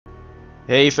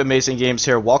Hey, Famazing Games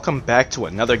here. Welcome back to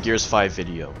another Gears 5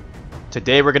 video.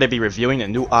 Today we're going to be reviewing a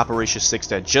new Operation 6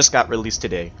 that just got released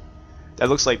today. That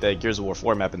looks like that Gears of War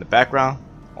 4 map in the background.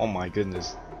 Oh my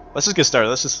goodness. Let's just get started.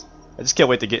 I just can't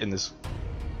wait to get in this.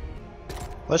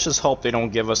 Let's just hope they don't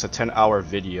give us a 10-hour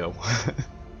video.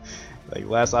 Like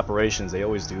last Operations, they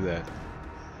always do that.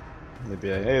 They'd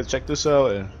be like, hey, check this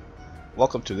out and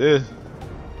welcome to this.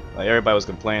 Like everybody was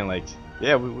complaining like,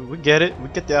 yeah, we get it. We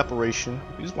get the operation.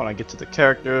 We just want to get to the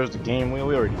characters, the game. We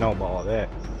already know about all that.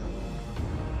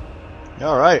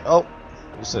 Alright. Oh,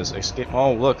 it says escape.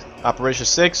 Oh, look. Operation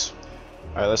 6.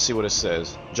 Alright, let's see what it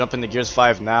says. Jump into Gears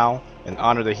 5 now and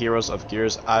honor the heroes of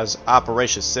Gears as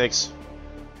Operation 6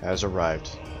 has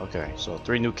arrived. Okay, so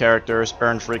 3 new characters,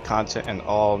 earn free content, and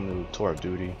all new tour of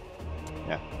duty.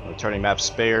 Yeah, returning map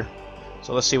spare.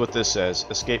 So let's see what this says.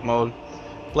 Escape mode.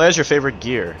 Play as your favorite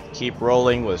gear, keep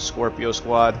rolling with Scorpio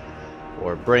Squad,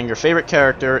 or bring your favorite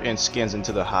character and skins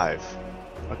into the Hive.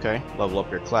 Okay, level up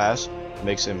your class,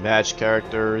 mix and match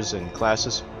characters and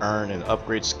classes, earn and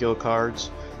upgrade skill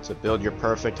cards to build your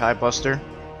perfect Hive Buster.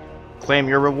 Claim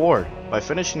your reward. By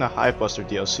finishing the Hive Buster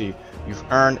DLC, you've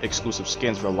earned exclusive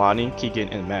skins for Lonnie, Keegan,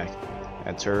 and Mac.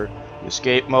 Enter the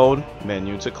escape mode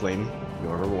menu to claim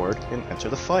your reward and enter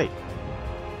the fight.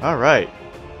 Alright.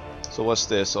 So what's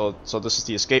this? So this is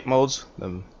the escape modes,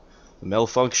 the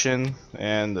malfunction,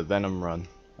 and the venom run.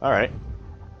 Alright.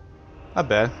 Not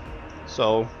bad.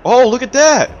 So, oh, look at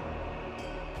that!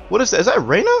 What is that? Is that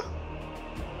Reyna?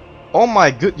 Oh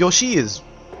my good, yo, she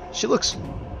looks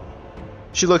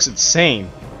insane.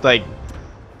 Like,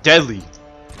 deadly.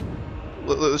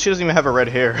 She doesn't even have her red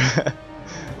hair.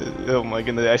 Oh my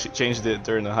goodness, they actually changed it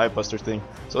during the Hive Buster thing.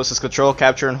 So this is control,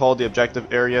 capture, and hold the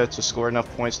objective area to score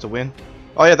enough points to win.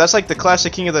 Oh yeah, that's like the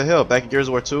classic King of the Hill back in Gears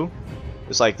of War 2.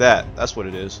 It's like that. That's what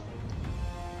it is.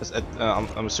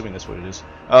 I'm assuming that's what it is.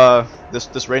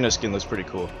 This Reyna skin looks pretty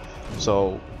cool.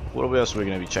 So what else are we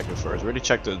gonna be checking first? We already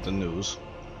checked the news.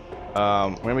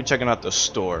 We're gonna be checking out the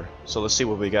store. So let's see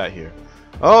what we got here.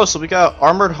 Oh, so we got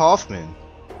Armored Hoffman,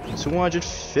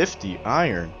 250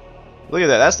 iron. Look at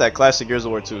that. That's that classic Gears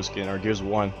of War 2 skin, or Gears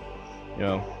 1. You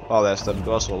know, all that stuff. You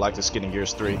can also like the skin in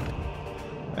Gears 3.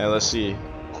 And let's see.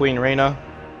 Queen Reyna,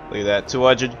 look at that,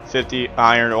 250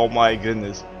 iron. Oh my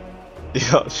goodness,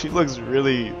 yo, she looks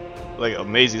really like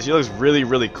amazing. She looks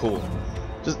really cool.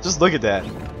 Just look at that.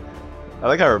 I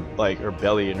like how her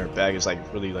belly and her back is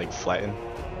like really like flattened.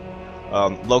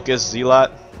 Locust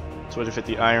Zealot,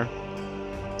 250 iron.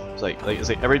 It's like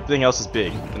everything else is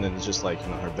big, and then it's just like, you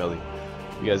know, her belly.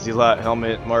 We got Zealot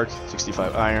helmet mark,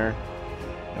 65 iron.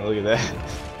 And look at that.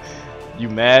 You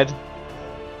mad?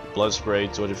 Blood spray,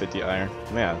 250 iron.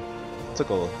 Man, it took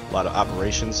a lot of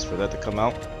operations for that to come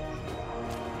out.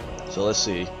 So let's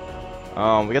see. We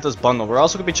got this bundle. We're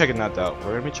also gonna be checking that out.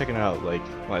 We're gonna be checking it out like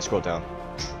when I scroll down.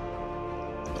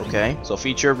 Okay, so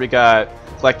featured we got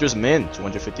Collector's Min,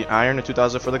 250 iron and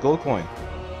 2,000 for the gold coin.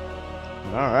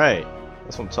 Alright,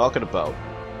 that's what I'm talking about.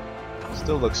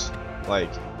 Still looks like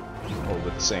a little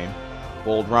bit the same.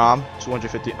 Gold ROM,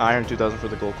 250 iron, 2,000 for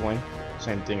the gold coin.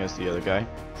 Same thing as the other guy.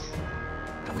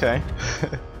 Okay.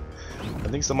 I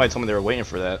think somebody told me they were waiting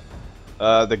for that.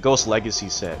 The Ghost Legacy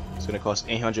set. It's going to cost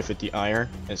 850 iron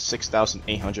and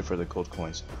 6,800 for the gold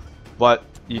coins. But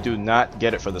you do not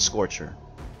get it for the Scorcher.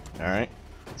 Alright?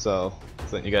 So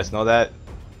let you guys know that.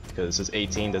 Because it says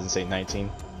 18, doesn't say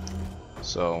 19.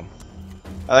 So,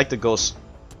 I like the Ghost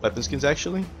weapon skins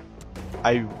actually.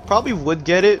 I probably would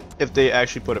get it if they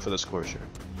actually put it for the Scorcher.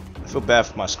 I feel bad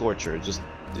for my Scorcher.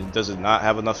 It does not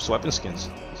have enough weapon skins.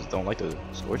 I just don't like the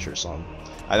Scorcher song.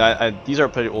 These are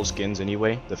pretty old skins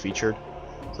anyway, the featured,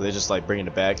 so they just like bringing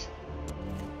it back.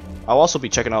 I'll also be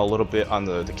checking out a little bit on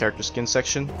the character skin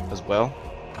section as well.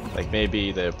 Like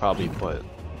maybe they'll probably put,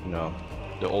 you know,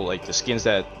 the old like the skins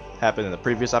that happened in the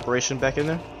previous operation back in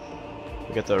there.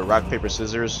 We got the rock paper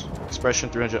scissors expression,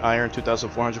 300 iron,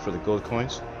 2,400 for the gold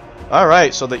coins. All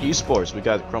right, so the esports, we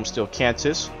got Chrome Steel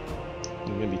Cantus. It's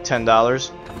gonna be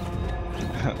 $10.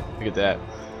 Look at that.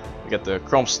 We got the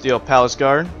Chrome Steel Palace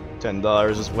Guard, $10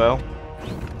 as well.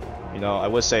 You know, I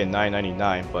would say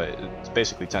 $9.99, but it's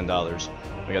basically $10.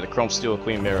 We got the Chrome Steel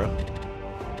Queen Mira,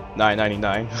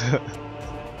 $9.99,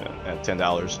 at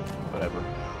 $10, whatever.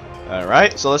 All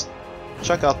right, so let's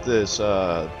check out this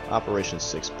Operation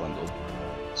 6 bundle.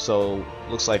 So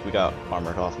looks like we got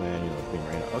Armored Hoffman, you know, Queen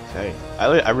Reyna. Okay,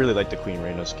 I really like the Queen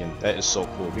Reyna skin. That is so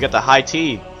cool. We got the High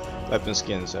T weapon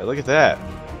skins. Look at that.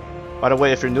 By the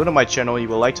way, if you're new to my channel and you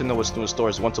would like to know what's new in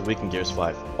stores once a week in Gears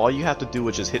 5, all you have to do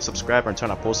is just hit subscribe and turn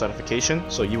on post notification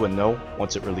so you would know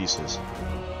once it releases.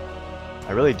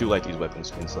 I really do like these weapon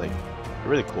skins, like, they're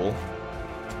really cool.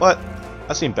 But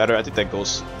I've seen better. I think that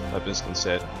ghost weapon skin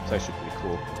set is actually pretty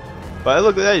cool. But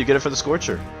look at that, you get it for the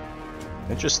Scorcher.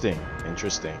 Interesting,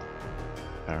 interesting.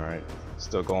 Alright,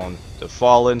 still going. The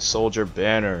Fallen Soldier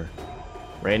banner.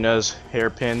 Reyna's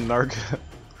hairpin mark.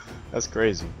 That's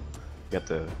crazy. Got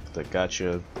the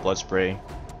gotcha blood spray.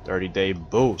 30-day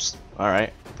boost.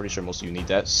 Alright, pretty sure most of you need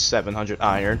that. 700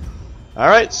 iron.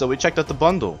 Alright, so we checked out the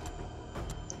bundle.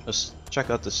 Let's check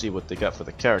out to see what they got for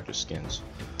the character skins.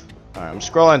 Alright, I'm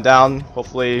scrolling down.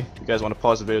 Hopefully, if you guys want to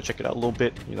pause the video, check it out a little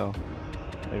bit. You know,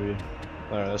 maybe.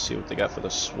 Alright, let's see what they got for the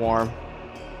Swarm.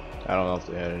 I don't know if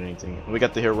they had anything. We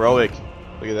got the Heroic.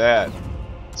 Look at that.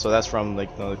 So that's from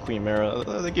like the Queen Mara.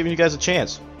 They're giving you guys a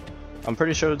chance. I'm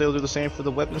pretty sure they'll do the same for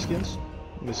the weapon skins.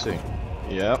 Let me see.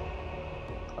 Yep.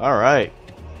 Alright.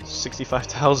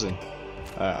 65,000.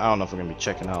 I don't know if we're going to be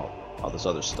checking out all this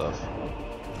other stuff.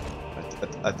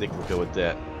 I think we're good with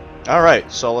that.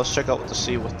 Alright, so let's check out to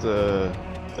see what the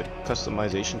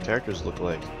customization characters look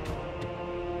like.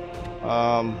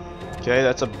 Okay,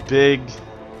 that's a big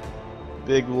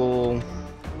little,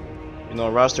 you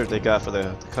know, roster they got for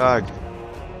the cog.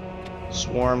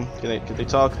 Swarm, can they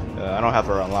talk? I don't have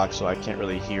her unlocked, so I can't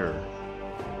really hear her.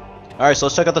 All right, so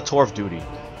let's check out the tour of duty.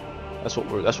 That's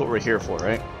what we're here for,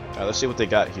 right? All right, let's see what they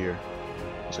got here.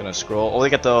 Just gonna scroll. Oh, they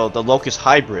got the Locust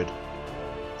Hybrid.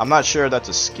 I'm not sure that's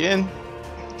a skin.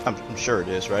 I'm sure it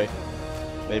is, right?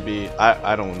 Maybe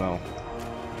I don't know.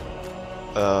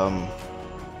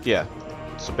 Yeah.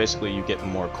 So basically, you get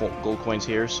more gold coins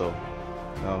here. So,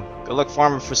 good luck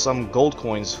farming for some gold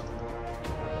coins,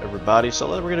 everybody. So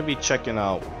we're gonna be checking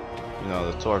out, you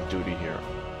know, the tour of duty here.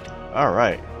 All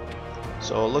right.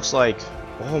 So it looks like,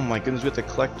 oh my goodness, we got the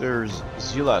collector's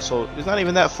Zealot. So it's not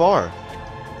even that far.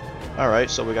 All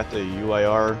right. So we got the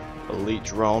UIR Elite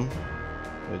Drone,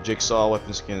 the Jigsaw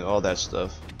weapon skin, all that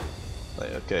stuff.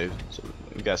 Like, okay, so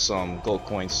we got some gold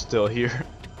coins still here.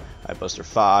 Buster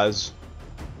Faz.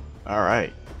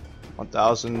 Alright.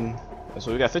 1,000.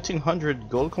 So we got 1,500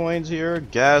 gold coins here.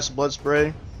 Gas, blood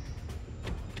spray.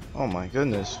 Oh my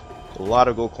goodness. A lot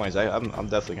of gold coins. I'm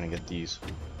definitely gonna get these.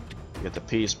 Get the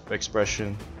peace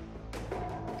expression.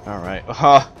 Alright.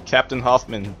 Captain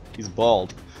Hoffman. He's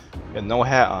bald. Got no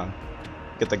hat on.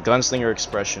 Get the gunslinger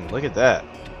expression. Look at that.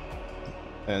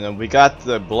 And then we got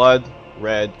the blood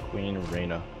red Queen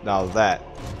Reyna. Now that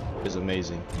is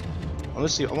amazing.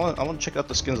 Let's see. I want to check out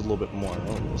the skins a little bit more.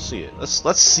 Let's see it.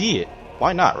 Let's see it.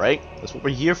 Why not, right? That's what we're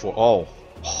here for. Oh,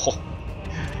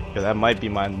 yeah, that might be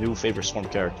my new favorite Swarm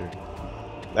character.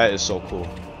 That is so cool.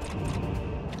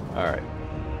 All right.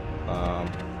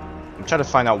 I'm trying to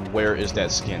find out where is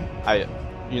that skin.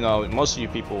 You know, most of you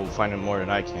people find it more than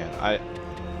I can.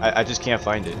 I just can't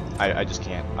find it. I just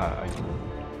can't.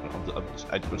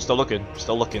 I'm still looking.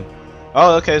 Still looking.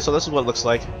 Oh, okay. So this is what it looks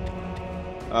like.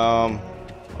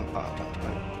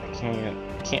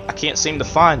 I can't seem to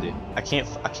find it. I can't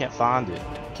find it.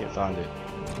 I can't find it.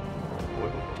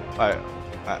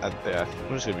 Yeah,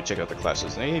 I'm just gonna be checking out the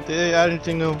classes. Did they add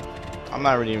anything new? I'm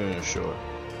not really even sure.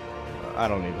 I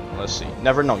don't even. Let's see.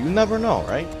 Never know. You never know,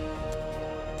 right?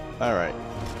 All right.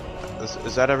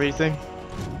 Is that everything?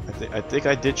 I think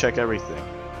I did check everything.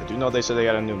 I do know they said they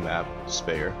got a new map,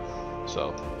 Spare.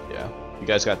 So yeah, you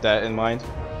guys got that in mind?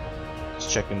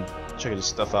 Just checking this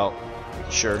stuff out.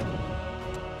 Sure.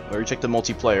 We check the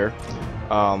multiplayer.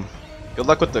 Good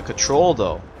luck with the control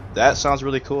though. That sounds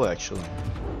really cool actually. You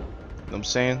know what I'm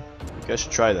saying? You guys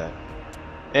should try that.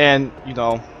 And you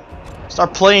know,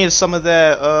 start playing some of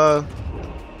that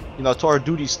you know, tour of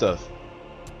duty stuff.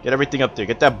 Get everything up there.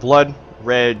 Get that blood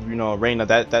red, you know, Reyna.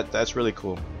 That's really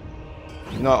cool.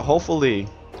 You know, hopefully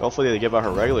they give out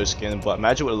her regular skin, but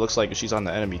imagine what it looks like if she's on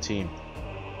the enemy team.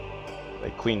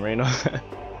 Like Queen Reyna.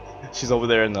 She's over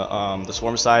there in the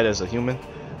Swarm side as a human,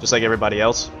 just like everybody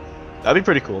else. That'd be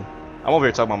pretty cool. I'm over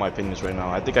here talking about my opinions right now.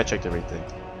 I think I checked everything.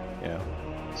 Yeah.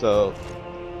 So,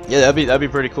 yeah, that'd be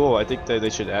pretty cool. I think that they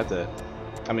should add that.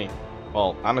 I mean,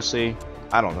 well, honestly,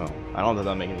 I don't know. I don't know if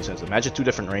that make any sense. Imagine two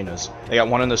different Reynas. They got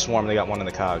one in the Swarm, they got one in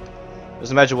the Cog.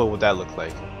 Just imagine what would that look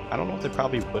like. I don't know if they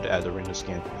probably would add the Reyna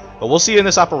skin, but we'll see in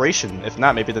this operation. If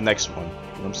not, maybe the next one. You know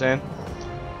what I'm saying?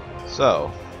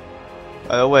 So,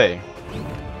 by the way,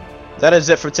 that is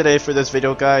it for today for this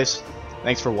video, guys.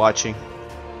 Thanks for watching.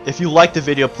 If you liked the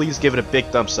video, please give it a big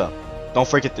thumbs up. Don't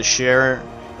forget to share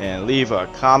and leave a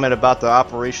comment about the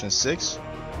Operation 6.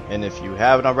 And if you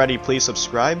haven't already, please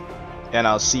subscribe. And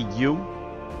I'll see you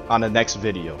on the next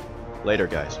video. Later,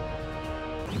 guys.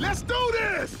 Let's do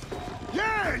this!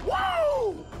 Yeah! Woo!